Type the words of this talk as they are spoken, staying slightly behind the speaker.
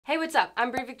what's up?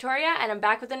 I'm Brie Victoria and I'm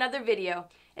back with another video.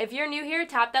 If you're new here,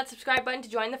 tap that subscribe button to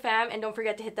join the fam and don't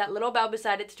forget to hit that little bell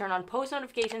beside it to turn on post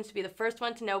notifications to be the first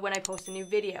one to know when I post a new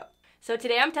video. So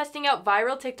today I'm testing out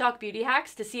viral TikTok beauty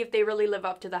hacks to see if they really live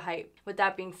up to the hype. With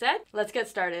that being said, let's get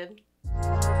started.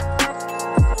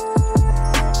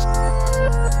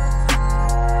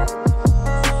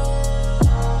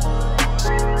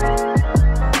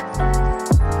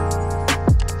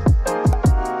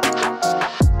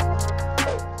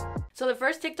 So the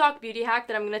first TikTok beauty hack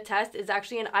that I'm going to test is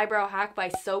actually an eyebrow hack by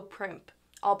So Primp.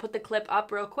 I'll put the clip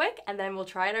up real quick and then we'll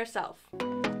try it ourselves.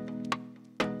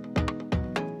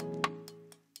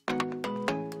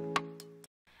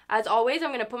 As always, I'm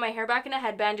going to put my hair back in a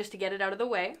headband just to get it out of the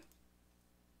way.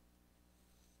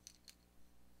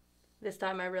 This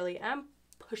time I really am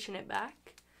pushing it back.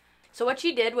 So what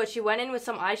she did was she went in with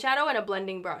some eyeshadow and a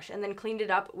blending brush and then cleaned it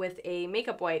up with a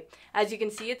makeup wipe. As you can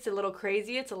see, it's a little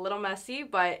crazy, it's a little messy,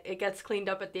 but it gets cleaned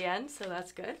up at the end, so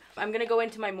that's good. I'm going to go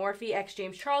into my Morphe X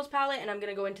James Charles palette and I'm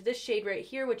going to go into this shade right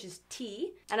here, which is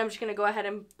T. And I'm just going to go ahead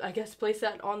and, I guess, place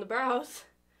that on the brows.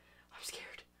 I'm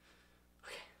scared.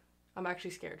 Okay, I'm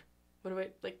actually scared.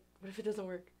 What if it doesn't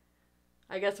work?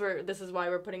 I guess this is why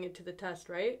we're putting it to the test,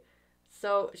 right?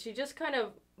 So she just kind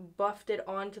of buffed it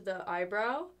onto the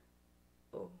eyebrow.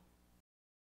 Oh.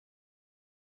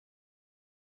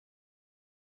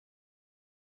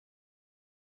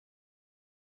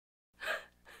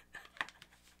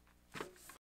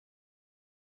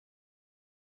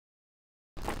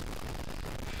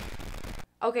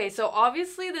 Okay, so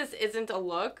obviously this isn't a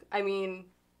look. I mean,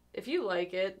 if you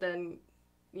like it, then,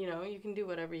 you know, you can do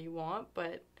whatever you want,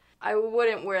 but I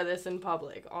wouldn't wear this in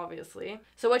public, obviously.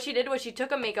 So what she did was she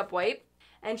took a makeup wipe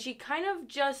and she kind of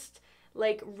just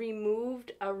like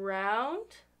removed around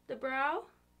the brow.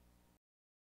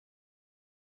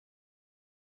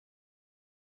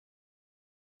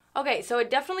 Okay, so it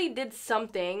definitely did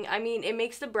something. I mean, it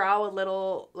makes the brow a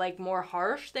little like more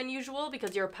harsh than usual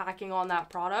because you're packing on that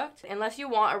product. Unless you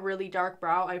want a really dark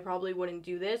brow, I probably wouldn't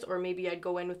do this, or maybe I'd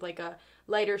go in with like a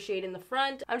lighter shade in the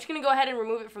front. I'm just gonna go ahead and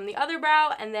remove it from the other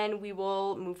brow and then we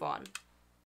will move on.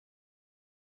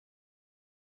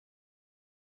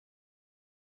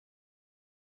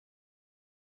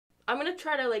 I'm gonna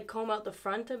try to like comb out the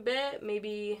front a bit,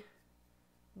 maybe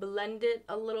blend it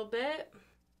a little bit.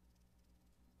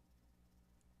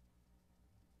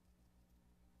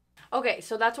 Okay,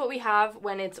 so that's what we have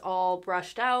when it's all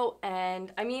brushed out,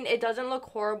 and I mean, it doesn't look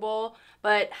horrible,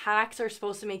 but hacks are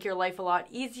supposed to make your life a lot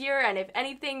easier, and if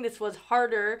anything, this was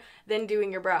harder than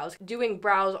doing your brows. Doing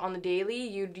brows on the daily,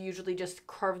 you'd usually just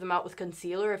carve them out with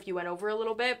concealer if you went over a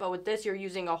little bit, but with this, you're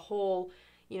using a whole,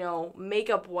 you know,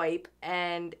 makeup wipe,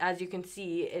 and as you can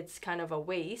see, it's kind of a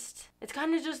waste. It's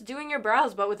kind of just doing your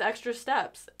brows, but with extra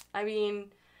steps. I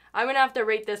mean, I'm gonna have to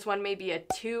rate this one maybe a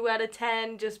 2 out of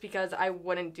 10 just because I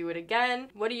wouldn't do it again.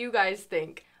 What do you guys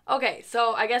think? Okay,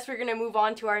 so I guess we're gonna move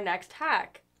on to our next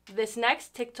hack. This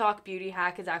next TikTok beauty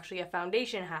hack is actually a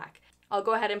foundation hack. I'll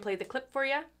go ahead and play the clip for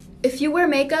you. If you wear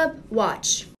makeup,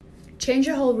 watch. Change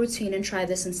your whole routine and try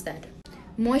this instead.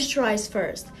 Moisturize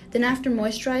first. Then after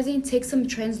moisturizing, take some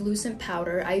translucent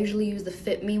powder. I usually use the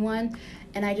Fit Me one,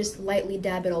 and I just lightly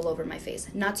dab it all over my face,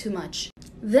 not too much.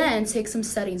 Then take some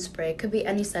setting spray. It could be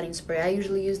any setting spray. I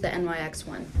usually use the NYX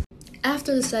one.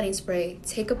 After the setting spray,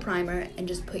 take a primer and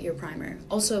just put your primer.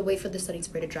 Also, wait for the setting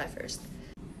spray to dry first.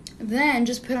 Then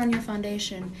just put on your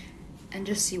foundation and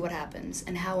just see what happens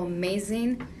and how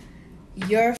amazing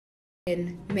your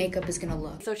makeup is gonna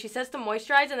look. So she says to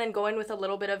moisturize and then go in with a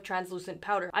little bit of translucent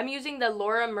powder. I'm using the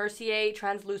Laura Mercier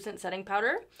translucent setting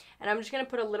powder, and I'm just gonna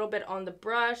put a little bit on the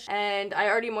brush, and I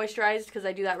already moisturized because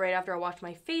I do that right after I wash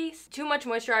my face. Too much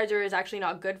moisturizer is actually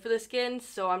not good for the skin,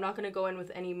 so I'm not gonna go in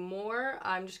with any more.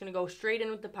 I'm just gonna go straight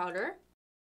in with the powder.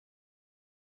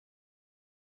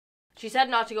 She said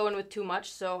not to go in with too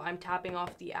much, so I'm tapping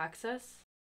off the excess.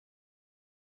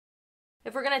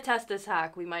 If we're gonna test this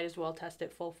hack, we might as well test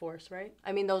it full force, right?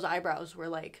 I mean, those eyebrows were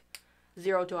like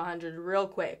 0 to 100 real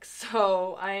quick,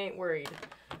 so I ain't worried.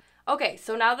 Okay,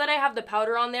 so now that I have the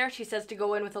powder on there, she says to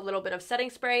go in with a little bit of setting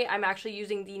spray. I'm actually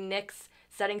using the NYX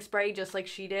setting spray just like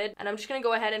she did, and I'm just gonna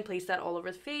go ahead and place that all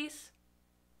over the face.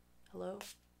 Hello?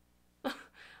 Oh,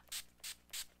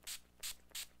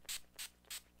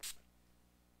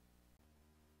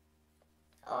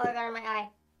 I got it in my eye.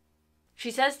 She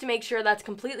says to make sure that's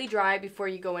completely dry before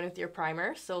you go in with your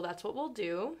primer, so that's what we'll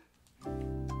do.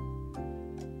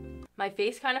 My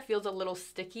face kind of feels a little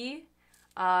sticky.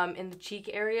 in the cheek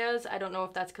areas. I don't know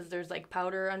if that's because there's like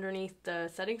powder underneath the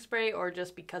setting spray or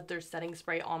just because there's setting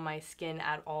spray on my skin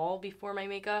at all before my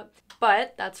makeup.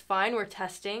 But that's fine. We're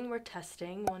testing. We're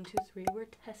testing. 1, 2, 3. We're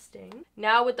testing.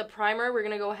 Now with the primer, we're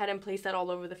going to go ahead and place that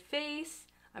all over the face.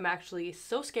 I'm actually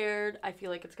so scared. I feel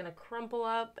like it's going to crumple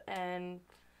up and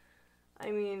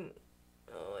I mean,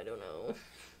 oh, I don't know.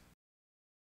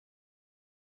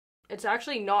 It's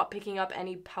actually not picking up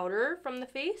any powder from the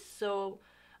face, so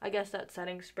I guess that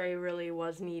setting spray really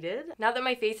was needed. Now that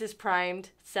my face is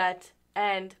primed, set,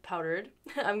 and powdered,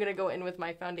 I'm gonna go in with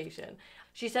my foundation.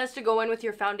 She says to go in with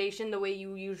your foundation the way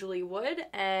you usually would,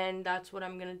 and that's what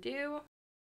I'm gonna do.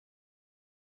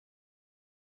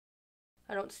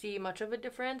 I don't see much of a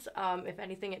difference. If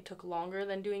anything, it took longer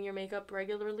than doing your makeup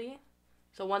regularly.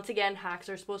 So once again, hacks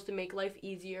are supposed to make life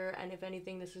easier, and if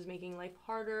anything, this is making life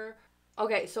harder.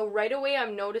 Okay, so right away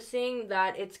I'm noticing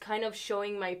that it's kind of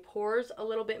showing my pores a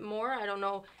little bit more. I don't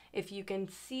know if you can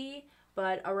see,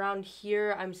 but around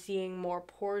here I'm seeing more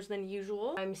pores than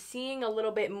usual. I'm seeing a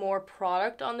little bit more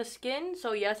product on the skin.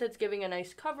 So yes, it's giving a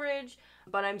nice coverage,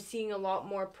 but I'm seeing a lot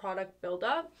more product build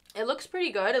up. It looks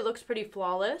pretty good. It looks pretty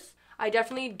flawless. I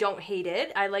definitely don't hate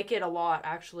it. I like it a lot,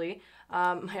 actually.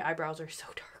 My eyebrows are so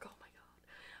dark.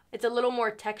 It's a little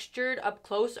more textured up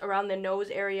close around the nose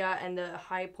area and the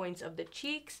high points of the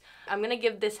cheeks. I'm going to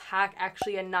give this hack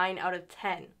actually a 9 out of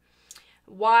 10.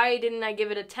 Why didn't I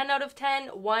give it a 10 out of 10?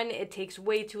 One, it takes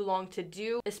way too long to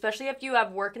do, especially if you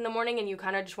have work in the morning and you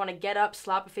kind of just want to get up,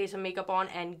 slap a face of makeup on,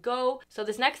 and go. So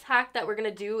this next hack that we're going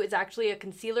to do is actually a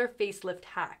concealer facelift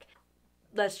hack.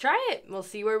 Let's try it. We'll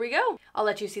see where we go. I'll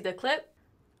let you see the clip.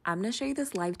 I'm going to show you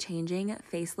this life-changing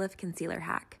facelift concealer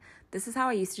hack. This is how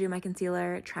I used to do my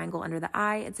concealer, triangle under the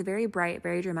eye. It's a very bright,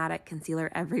 very dramatic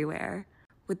concealer everywhere.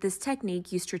 With this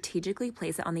technique, you strategically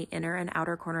place it on the inner and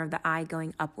outer corner of the eye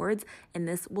going upwards, and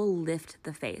this will lift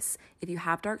the face. If you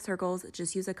have dark circles,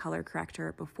 just use a color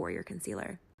corrector before your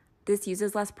concealer. This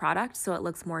uses less product, so it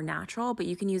looks more natural, but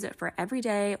you can use it for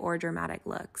everyday or dramatic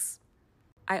looks.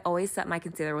 I always set my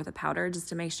concealer with a powder just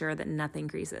to make sure that nothing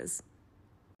creases.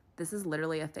 This is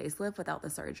literally a facelift without the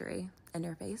surgery, and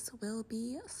your face will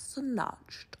be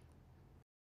snatched.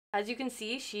 As you can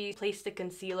see, she placed the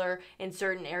concealer in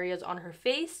certain areas on her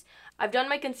face. I've done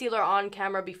my concealer on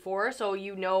camera before, so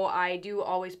you know I do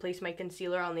always place my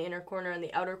concealer on the inner corner and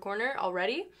the outer corner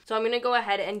already. So I'm going to go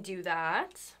ahead and do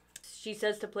that. She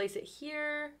says to place it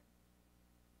here,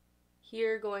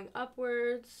 here going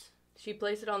upwards. She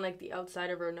placed it on like the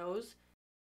outside of her nose.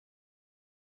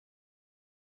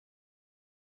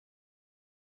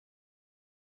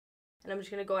 And I'm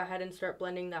just going to go ahead and start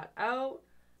blending that out.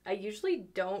 I usually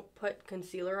don't put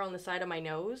concealer on the side of my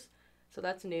nose, so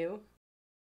that's new.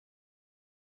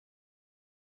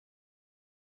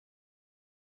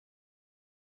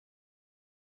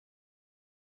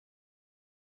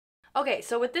 Okay,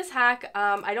 so with this hack,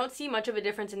 I don't see much of a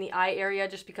difference in the eye area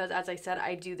just because, as I said,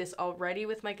 I do this already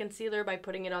with my concealer by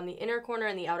putting it on the inner corner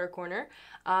and the outer corner.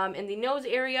 In the nose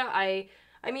area, I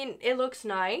mean, it looks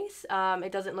nice.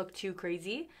 It doesn't look too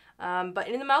crazy. But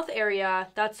in the mouth area,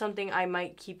 that's something I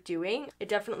might keep doing. It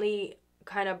definitely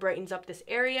kind of brightens up this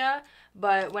area.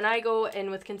 But when I go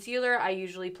in with concealer, I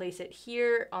usually place it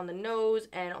here on the nose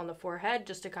and on the forehead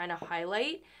just to kind of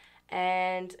highlight.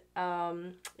 And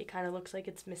it kind of looks like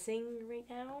it's missing right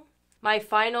now. My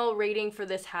final rating for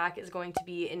this hack is going to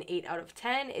be an 8 out of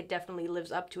 10. It definitely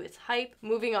lives up to its hype.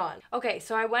 Moving on. Okay,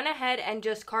 so I went ahead and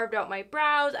just carved out my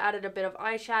brows, added a bit of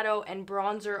eyeshadow and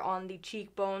bronzer on the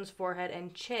cheekbones, forehead,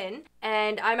 and chin.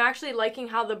 And I'm actually liking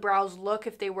how the brows look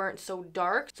if they weren't so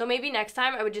dark. So maybe next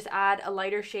time I would just add a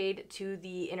lighter shade to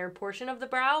the inner portion of the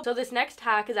brow. So this next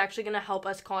hack is actually going to help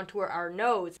us contour our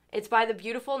nose. It's by the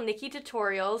beautiful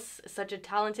NikkieTutorials, such a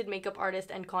talented makeup artist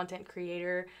and content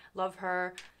creator. Love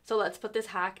her. So let's put this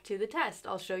hack to the test.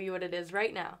 I'll show you what it is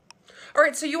right now. All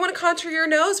right, so you want to contour your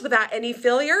nose without any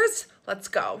failures? Let's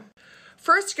go.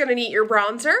 First, you're going to need your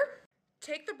bronzer.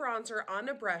 Take the bronzer on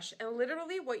a brush, and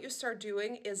literally what you start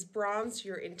doing is bronze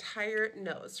your entire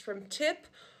nose from tip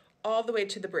all the way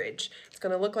to the bridge. It's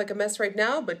going to look like a mess right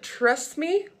now, but trust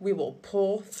me, we will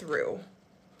pull through.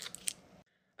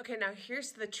 Okay, now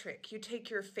here's the trick. You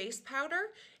take your face powder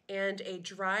and a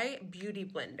dry beauty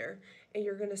blender, and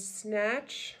you're going to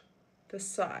snatch the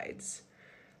sides.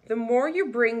 The more you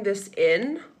bring this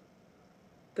in,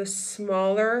 the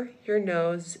smaller your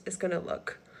nose is going to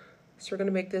look. So we're going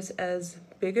to make this as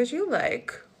big as you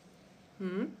like.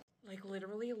 Like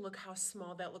literally, look how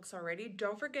small that looks already.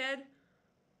 Don't forget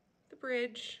the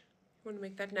bridge. You want to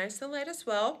make that nice and light as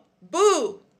well.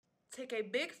 Boo! Take a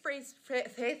big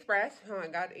faith breath, oh my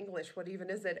God, English, what even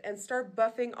is it? And start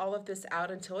buffing all of this out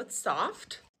until it's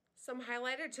soft. Some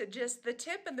highlighter to just the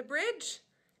tip and the bridge,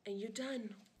 and you're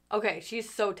done. Okay, she's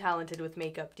so talented with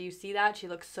makeup. Do you see that? She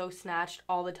looks so snatched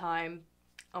all the time.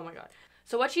 Oh my God.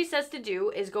 So what she says to do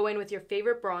is go in with your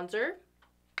favorite bronzer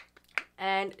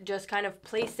and just kind of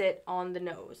place it on the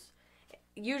nose.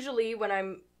 Usually when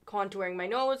I'm contouring my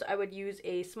nose, I would use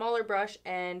a smaller brush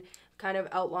and kind of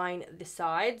outline the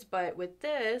sides, but with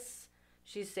this,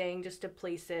 she's saying just to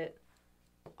place it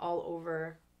all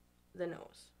over the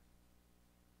nose.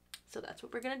 So that's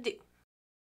what we're gonna do.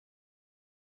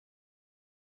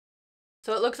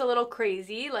 So it looks a little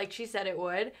crazy, like she said it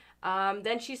would.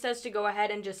 Then she says to go ahead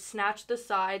and just snatch the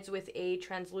sides with a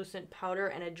translucent powder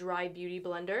and a dry beauty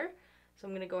blender. So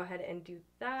I'm gonna go ahead and do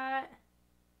that.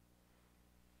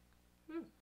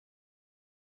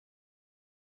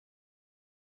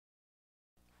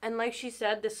 And like she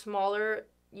said, the smaller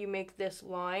you make this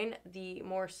line, the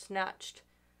more snatched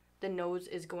the nose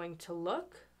is going to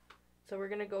look. So we're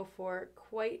gonna go for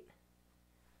quite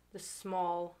the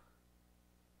small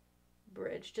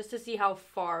bridge just to see how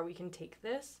far we can take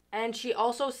this. And she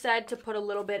also said to put a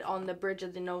little bit on the bridge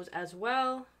of the nose as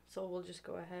well. So we'll just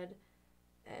go ahead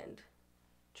and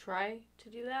try to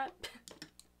do that.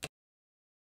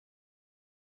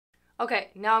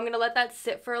 Okay, now I'm gonna let that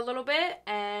sit for a little bit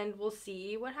and we'll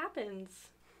see what happens.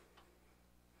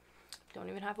 Don't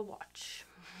even have a watch.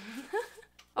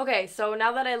 Okay, so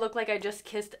now that I look like I just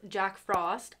kissed Jack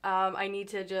Frost, I need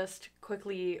to just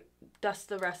quickly dust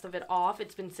the rest of it off.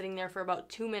 It's been sitting there for about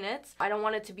 2 minutes. I don't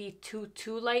want it to be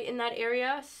too light in that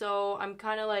area, so I'm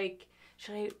kind of like,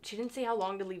 she didn't say how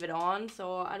long to leave it on,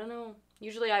 so I don't know.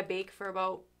 Usually I bake for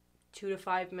about 2 to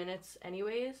 5 minutes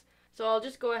anyways. So I'll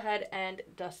just go ahead and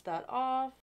dust that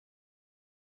off.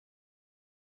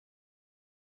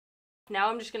 Now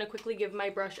I'm just going to quickly give my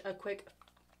brush a quick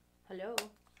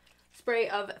spray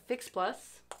of Fix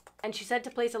Plus. And she said to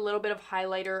place a little bit of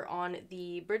highlighter on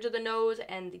the bridge of the nose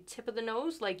and the tip of the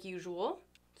nose like usual.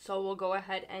 So we'll go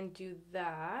ahead and do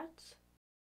that.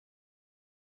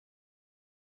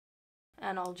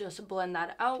 And I'll just blend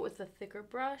that out with a thicker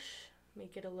brush,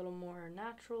 make it a little more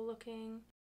natural looking.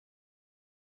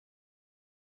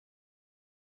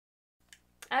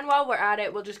 And while we're at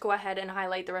it, we'll just go ahead and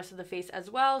highlight the rest of the face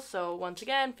as well. So once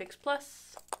again, Fix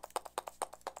Plus.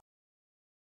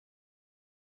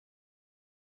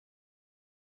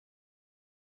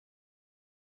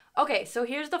 Okay, so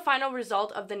here's the final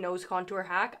result of the nose contour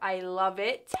hack. I love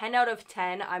it. 10 out of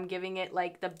 10. I'm giving it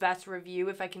like the best review.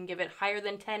 If I can give it higher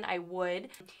than 10, I would.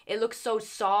 It looks so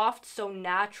soft, so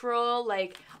natural.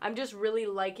 Like, I'm just really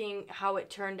liking how it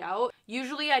turned out.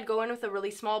 Usually I'd go in with a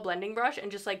really small blending brush and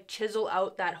just like chisel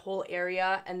out that whole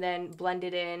area and then blend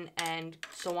it in and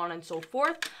so on and so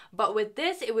forth. But with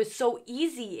this, it was so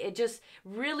easy. It just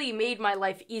really made my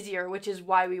life easier, which is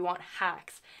why we want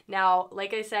hacks. Now,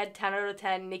 like I said, 10 out of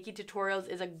 10. NikkieTutorials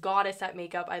is a goddess at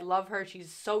makeup. I love her.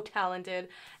 She's so talented.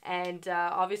 And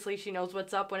obviously she knows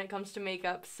what's up when it comes to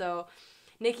makeup. So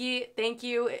Nikki, thank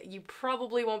you. You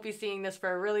probably won't be seeing this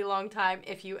for a really long time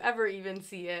if you ever even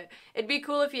see it. It'd be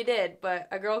cool if you did, but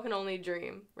a girl can only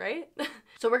dream, right?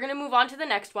 So we're gonna move on to the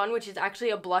next one, which is actually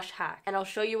a blush hack. And I'll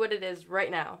show you what it is right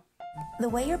now. The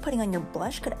way you're putting on your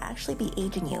blush could actually be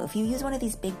aging you. If you use one of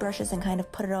these big brushes and kind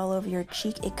of put it all over your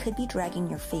cheek, it could be dragging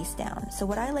your face down. So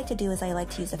what I like to do is I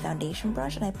like to use a foundation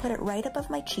brush and I put it right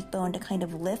above my cheekbone to kind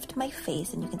of lift my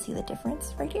face, and you can see the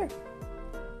difference right here.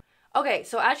 Okay,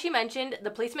 so as she mentioned, the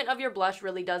placement of your blush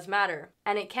really does matter,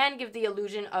 and it can give the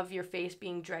illusion of your face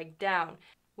being dragged down.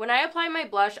 When I apply my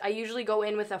blush, I usually go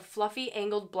in with a fluffy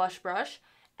angled blush brush,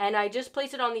 and I just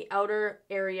place it on the outer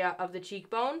area of the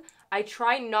cheekbone. I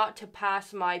try not to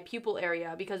pass my pupil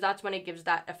area because that's when it gives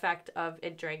that effect of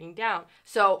it dragging down.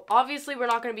 So obviously we're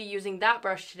not going to be using that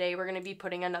brush today. We're going to be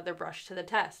putting another brush to the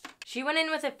test. She went in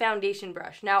with a foundation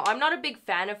brush. Now, I'm not a big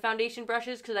fan of foundation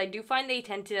brushes because I do find they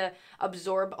tend to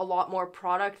absorb a lot more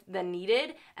product than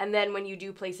needed. And then when you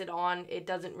do place it on, it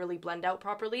doesn't really blend out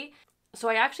properly. So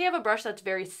I actually have a brush that's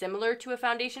very similar to a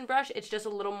foundation brush. It's just a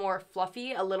little more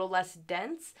fluffy, a little less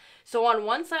dense. So on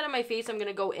one side of my face, I'm going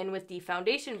to go in with the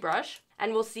foundation brush,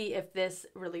 and we'll see if this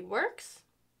really works.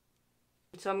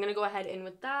 So I'm going to go ahead in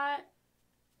with that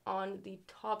on the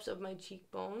tops of my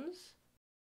cheekbones.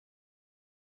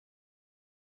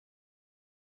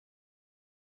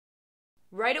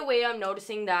 Right away, I'm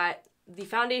noticing that the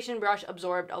foundation brush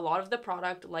absorbed a lot of the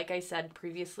product, like I said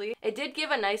previously. It did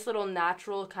give a nice little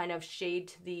natural kind of shade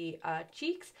to the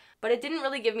cheeks, but it didn't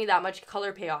really give me that much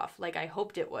color payoff like I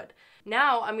hoped it would.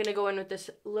 Now I'm going to go in with this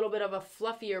little bit of a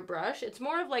fluffier brush. It's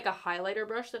more of like a highlighter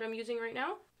brush that I'm using right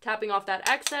now. tapping off that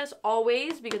excess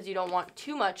always because you don't want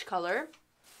too much color.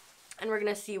 And we're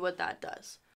going to see what that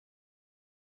does.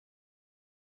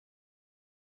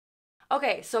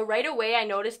 Okay, so right away I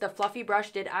noticed the fluffy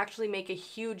brush did actually make a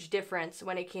huge difference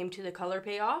when it came to the color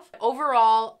payoff.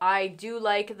 Overall, I do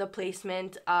like the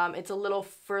placement. It's a little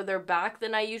further back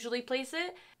than I usually place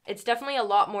it. It's definitely a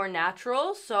lot more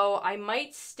natural, so I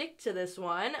might stick to this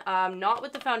one. Not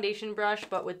with the foundation brush,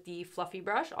 but with the fluffy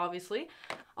brush, obviously.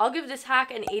 I'll give this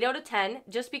hack an 8 out of 10,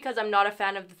 just because I'm not a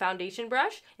fan of the foundation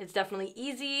brush. It's definitely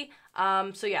easy.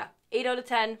 So yeah, 8 out of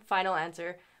 10, final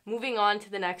answer. Moving on to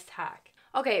the next hack.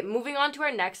 Okay, moving on to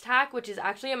our next hack, which is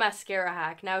actually a mascara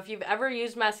hack. Now, if you've ever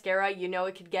used mascara, you know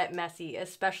it could get messy,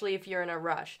 especially if you're in a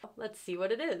rush. Let's see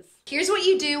what it is. Here's what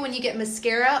you do when you get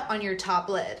mascara on your top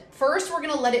lid. First, we're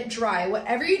gonna let it dry.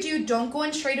 Whatever you do, don't go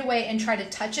in straight away and try to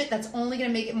touch it. That's only gonna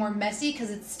make it more messy because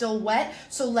it's still wet,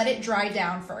 so let it dry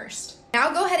down first.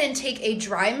 Now go ahead and take a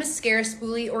dry mascara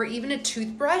spoolie or even a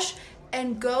toothbrush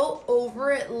and go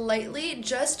over it lightly,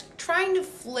 just trying to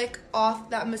flick off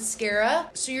that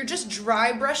mascara. So you're just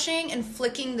dry brushing and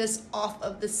flicking this off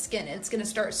of the skin. It's gonna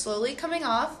start slowly coming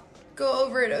off. Go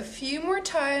over it a few more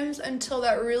times until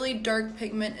that really dark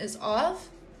pigment is off.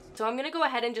 So I'm gonna go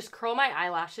ahead and just curl my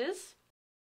eyelashes.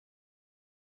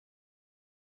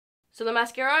 So the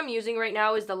mascara I'm using right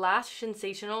now is the Lash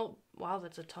Sensational, wow,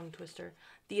 that's a tongue twister.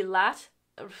 The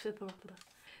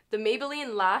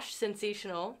Maybelline Lash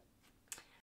Sensational.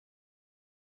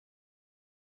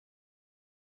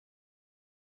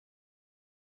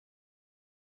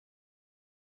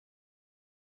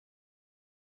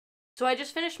 So I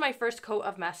just finished my first coat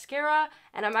of mascara,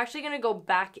 and I'm actually going to go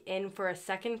back in for a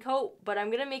second coat, but I'm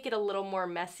going to make it a little more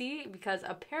messy because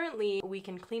apparently we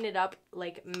can clean it up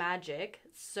like magic.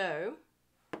 So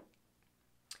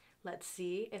let's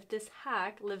see if this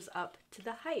hack lives up to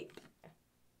the hype.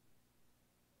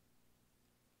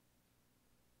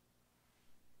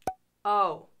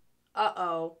 Oh,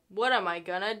 uh-oh, what am I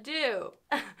gonna do?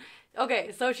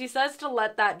 Okay, so she says to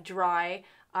let that dry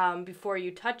before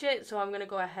you touch it, so I'm going to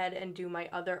go ahead and do my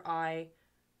other eye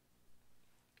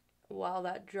while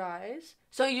that dries.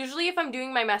 So usually if I'm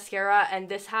doing my mascara and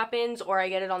this happens or I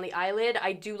get it on the eyelid,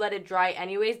 I do let it dry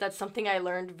anyways. That's something I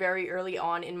learned very early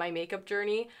on in my makeup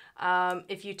journey.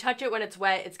 If you touch it when it's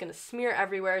wet, it's going to smear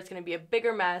everywhere. It's going to be a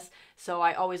bigger mess, so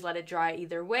I always let it dry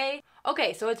either way.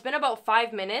 Okay, so it's been about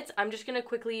 5 minutes. I'm just going to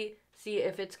quickly see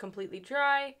if it's completely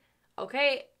dry.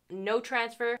 Okay, no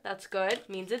transfer. That's good.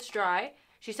 Means it's dry.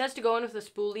 She says to go in with a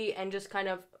spoolie and just kind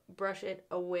of brush it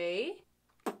away.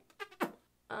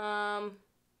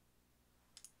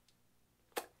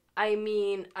 I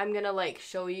mean, I'm gonna like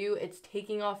show you. It's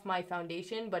taking off my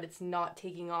foundation, but it's not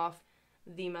taking off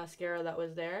the mascara that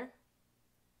was there.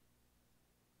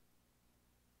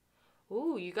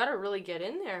 Ooh, you gotta really get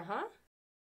in there, huh?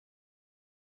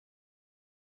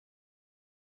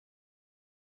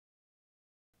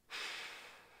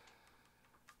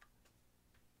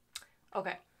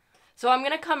 Okay, so I'm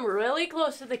gonna come really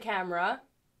close to the camera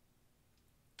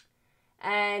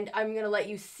and I'm gonna let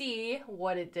you see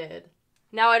what it did.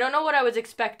 Now, I don't know what I was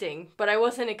expecting, but I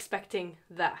wasn't expecting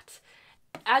that.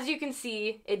 As you can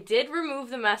see, it did remove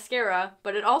the mascara,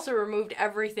 but it also removed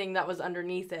everything that was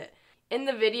underneath it. In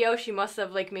the video, she must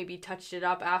have like maybe touched it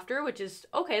up after, which is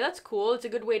okay, that's cool. It's a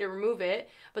good way to remove it,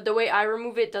 but the way I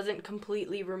remove it doesn't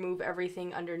completely remove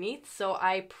everything underneath, so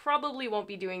I probably won't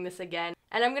be doing this again.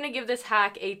 And I'm gonna give this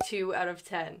hack a 2 out of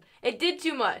 10. It did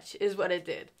too much, is what it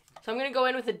did. So I'm gonna go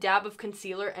in with a dab of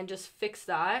concealer and just fix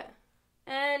that.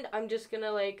 And I'm just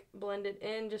gonna like blend it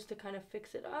in just to kind of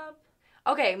fix it up.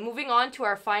 Okay, moving on to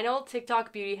our final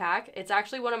TikTok beauty hack. It's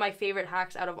actually one of my favorite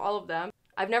hacks out of all of them.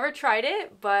 I've never tried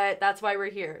it, but that's why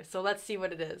we're here. So let's see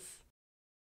what it is.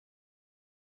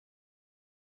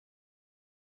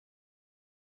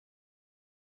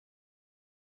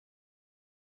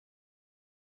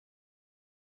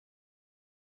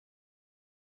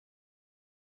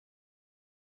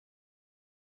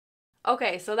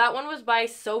 Okay, so that one was by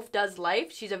Soph Does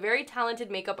Life. She's a very talented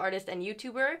makeup artist and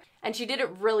YouTuber, and she did it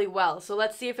really well. So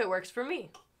let's see if it works for me.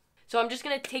 So I'm just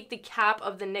going to take the cap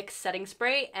of the NYX setting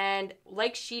spray, and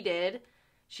like she did,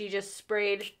 she just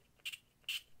sprayed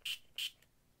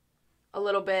a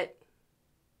little bit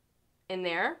in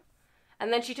there.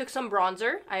 And then she took some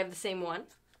bronzer. I have the same one.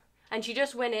 And she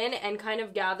just went in and kind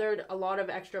of gathered a lot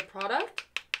of extra product.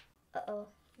 Uh-oh,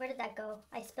 where did that go?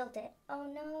 I spilt it. Oh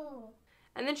no.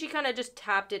 And then she kind of just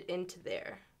tapped it into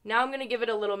there. Now I'm going to give it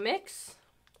a little mix.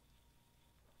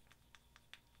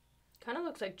 Kind of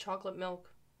looks like chocolate milk.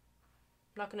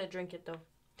 I'm not going to drink it though.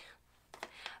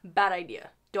 Bad idea.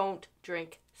 Don't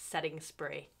drink setting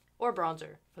spray. Or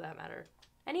bronzer, for that matter.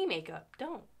 Any makeup.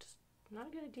 Don't. Just not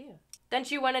a good idea. Then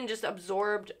she went and just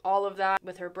absorbed all of that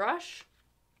with her brush.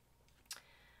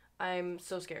 I'm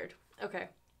so scared. Okay.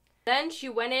 Then she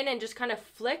went in and just kind of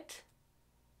flicked.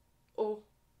 Oh.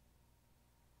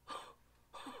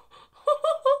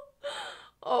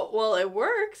 Oh, well, it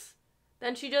works.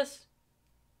 Then she just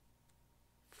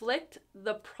flicked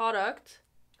the product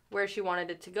where she wanted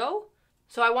it to go.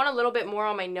 So I want a little bit more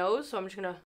on my nose, so I'm just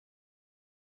gonna...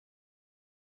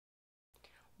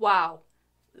 Wow.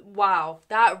 Wow,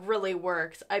 that really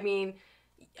works. I mean,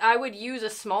 I would use a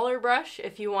smaller brush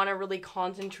if you want to really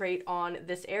concentrate on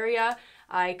this area.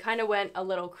 I kind of went a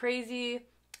little crazy,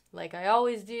 like I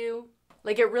always do.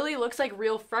 Like, it really looks like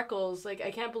real freckles. Like,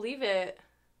 I can't believe it.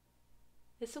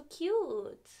 It's so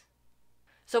cute.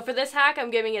 So for this hack, I'm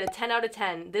giving it a 10 out of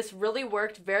 10. This really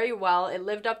worked very well. It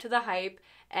lived up to the hype,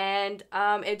 and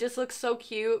it just looks so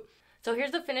cute. So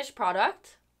here's the finished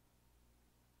product.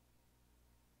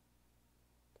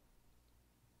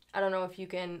 I don't know if you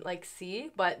can like see,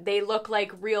 but they look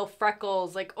like real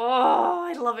freckles. Like, oh,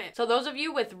 I love it. So those of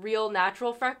you with real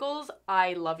natural freckles,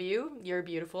 I love you. You're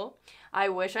beautiful. I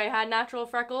wish I had natural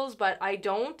freckles, but I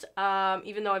don't,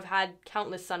 even though I've had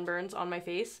countless sunburns on my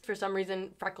face. For some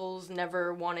reason, freckles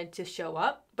never wanted to show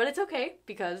up, but it's okay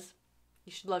because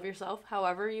you should love yourself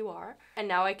however you are. And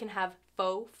now I can have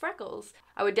faux freckles.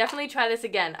 I would definitely try this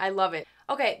again. I love it.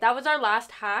 Okay, that was our last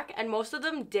hack, and most of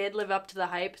them did live up to the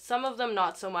hype. Some of them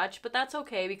not so much, but that's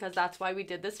okay because that's why we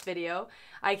did this video.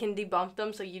 I can debunk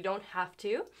them so you don't have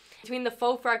to. Between the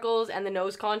faux freckles and the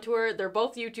nose contour, they're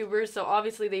both YouTubers, so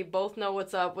obviously they both know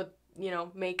what's up with, you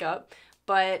know, makeup.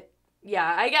 But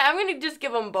yeah, I'm gonna just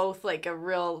give them both like a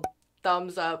real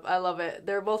thumbs up. I love it.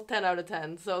 They're both 10 out of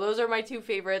 10. So those are my two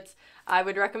favorites. I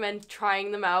would recommend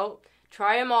trying them out.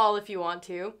 Try them all if you want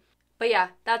to. But yeah,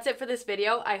 that's it for this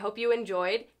video. I hope you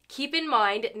enjoyed. Keep in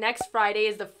mind, next Friday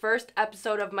is the first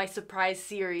episode of my surprise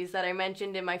series that I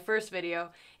mentioned in my first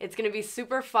video. It's going to be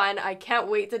super fun. I can't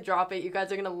wait to drop it. You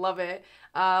guys are going to love it.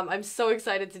 I'm so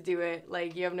excited to do it.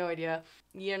 Like, you have no idea.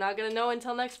 You're not going to know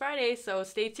until next Friday, so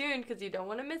stay tuned because you don't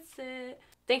want to miss it.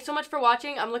 Thanks so much for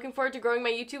watching. I'm looking forward to growing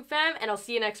my YouTube fam, and I'll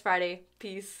see you next Friday.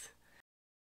 Peace.